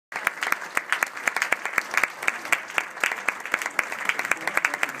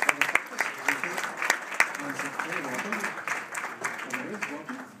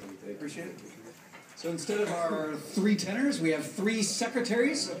So instead of our three tenors, we have three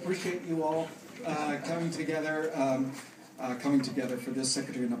secretaries. Appreciate you all coming together for this.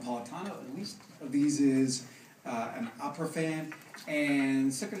 Secretary Napolitano, at least of these, is an opera fan.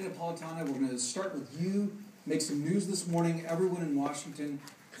 And Secretary Napolitano, we're going to start with you. Make some news this morning. Everyone in Washington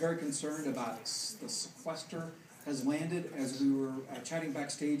very concerned about the sequester has landed. As we were chatting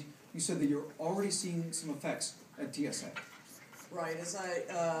backstage, you said that you're already seeing some effects at TSA. Right. As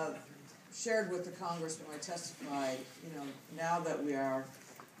I shared with the Congress when I testified, now that we are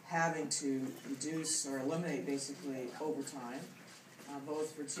having to reduce or eliminate basically overtime,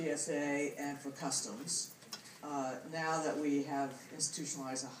 both for TSA and for Customs, now that we have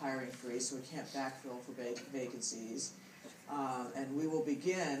institutionalized a hiring freeze, so we can't backfill for vacancies, and we will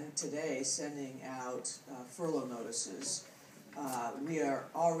begin today sending out furlough notices. We are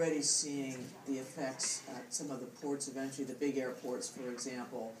already seeing the effects at some of the ports of entry, the big airports, for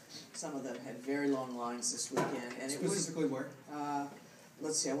example. Some of them had very long lines this weekend. And Specifically where?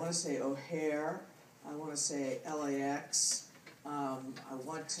 Let's see, I want to say O'Hare, I want to say LAX, I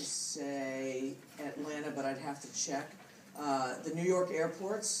want to say Atlanta, but I'd have to check. The New York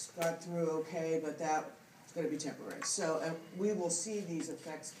airports got through okay, but that's going to be temporary. So we will see these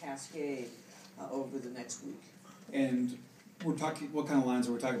effects cascade over the next week. And we're talking, what kind of lines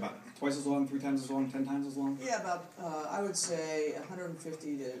are we talking about? Twice as long, 3 times as long, 10 times as long? Yeah, about, I would say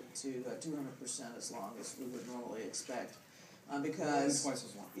 150 to 200% as long as we would normally expect. Because twice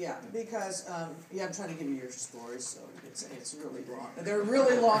as long. Yeah, because I'm trying to give you your stories, so it's really long. They're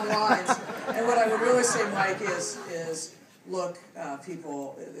really long lines, and what I would really say, Mike, is look,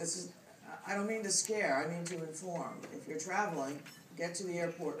 people, I don't mean to scare, I mean to inform. If you're traveling, get to the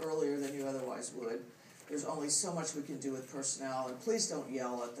airport earlier than you otherwise would. There's only so much we can do with personnel, and please don't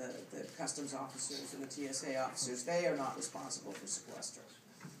yell at the customs officers and the TSA officers. They are not responsible for sequester.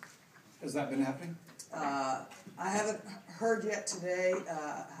 Has that been happening? I haven't heard yet today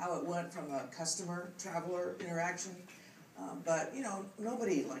how it went from a customer-traveler interaction, but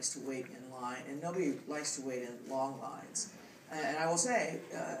nobody likes to wait in line, and nobody likes to wait in long lines. And I will say,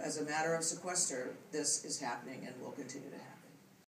 as a matter of sequester, this is happening and will continue to happen.